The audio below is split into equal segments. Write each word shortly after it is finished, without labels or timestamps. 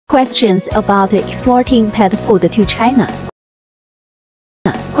Questions about exporting pet food to China.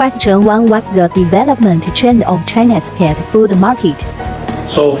 Question 1. What's the development trend of China's pet food market?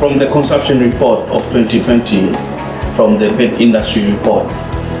 So from the consumption report of 2020, from the pet industry report,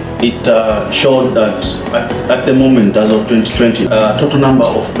 it showed that at the moment, as of 2020, total number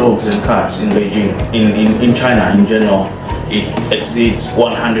of dogs and cats in Beijing, in China in general, it exceeds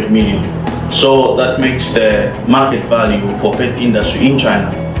 100 million. So that makes the market value for pet industry in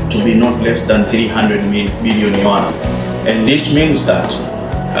China to be not less than 300 billion yuan. And this means that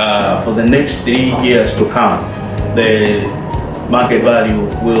for the next 3 years to come, the market value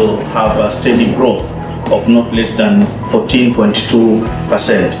will have a steady growth of not less than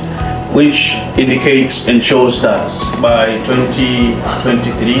 14.2%, which indicates and shows that by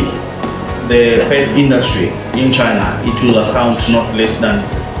 2023, the pet industry in China, it will account not less than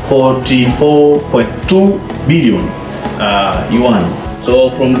 44.2 billion yuan.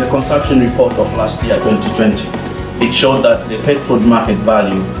 So from the consumption report of last year, 2020, it showed that the pet food market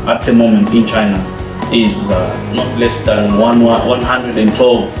value at the moment in China is not less than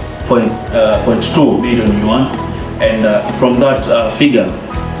 112.2 billion yuan, and from that figure,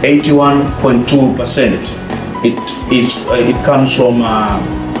 81.2% it comes from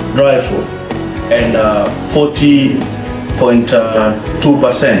dry food, and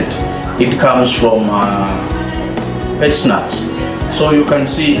 40.2% it comes from pet snacks. So you can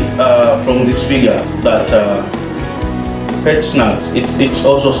see from this figure that pet snacks, it's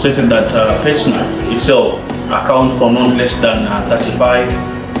also stated that pet snacks itself account for not less than 35%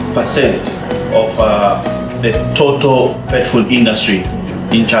 of the total pet food industry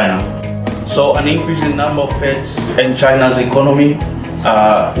in China. So an increasing number of pets in China's economy,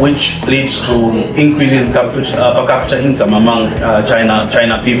 which leads to increasing per capita income among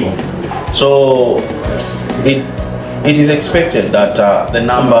China people. So it is expected that the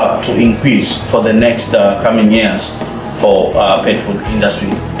number to increase for the next coming years for pet food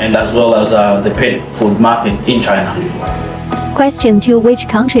industry, and as well as the pet food market in China. Question 2. Which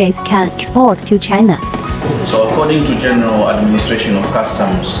countries can export to China? So according to General Administration of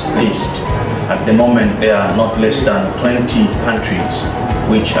Customs list, at the moment there are not less than 20 countries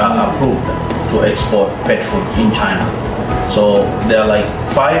which are approved to export pet food in China. So there are like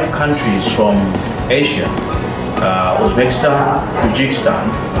 5 countries from Asia: Uzbekistan, Kyrgyzstan,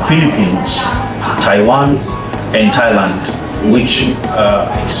 Philippines, Taiwan, and Thailand, which are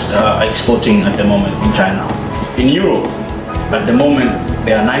exporting at the moment in China. In Europe, at the moment,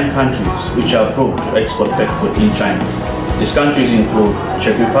 there are 9 countries which are approved to export pet food in China. These countries include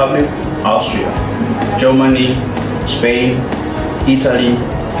Czech Republic, Austria, Germany, Spain, Italy,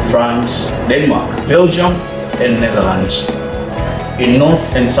 France, Denmark, Belgium, and Netherlands. In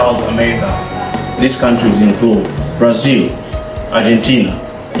North and South America, these countries include Brazil, Argentina,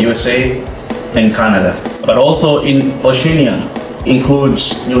 USA, and Canada. But also in Oceania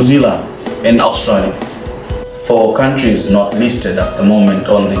includes New Zealand and Australia. 4 countries not listed at the moment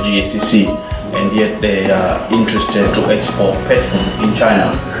on the GACC, and yet they are interested to export pet food in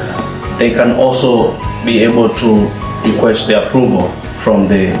China. They can also be able to request the approval from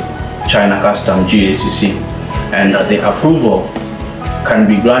the China Customs GACC, and the approval can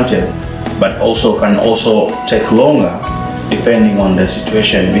be granted, but can also take longer depending on the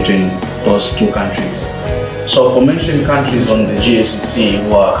situation between those 2 countries. So for mentioned countries on the GACC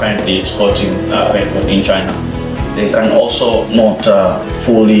who are currently exporting pet food in China, they can also not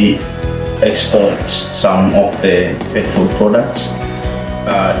fully export some of the pet food products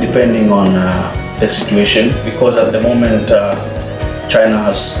depending on the situation, because at the moment China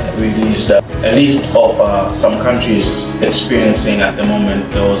has released a list of some countries experiencing at the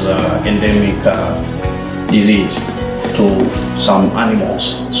moment those endemic disease to some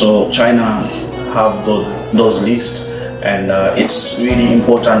animals. So China have those lists, and it's really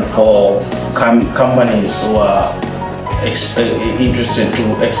important for companies who are interested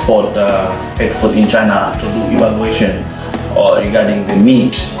to export pet food in China to do evaluation regarding the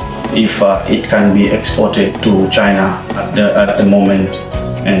meat, if it can be exported to China at the moment.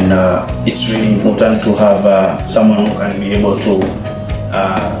 And it's really important to have someone who can be able to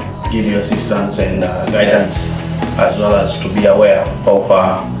give you assistance and guidance, as well as to be aware of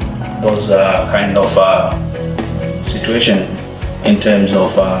those kind of situation in terms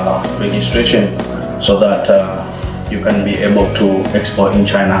of registration, so that you can be able to export in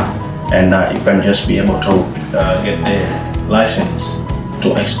China, and you can just be able to get the license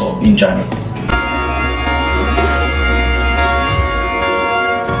to export in China.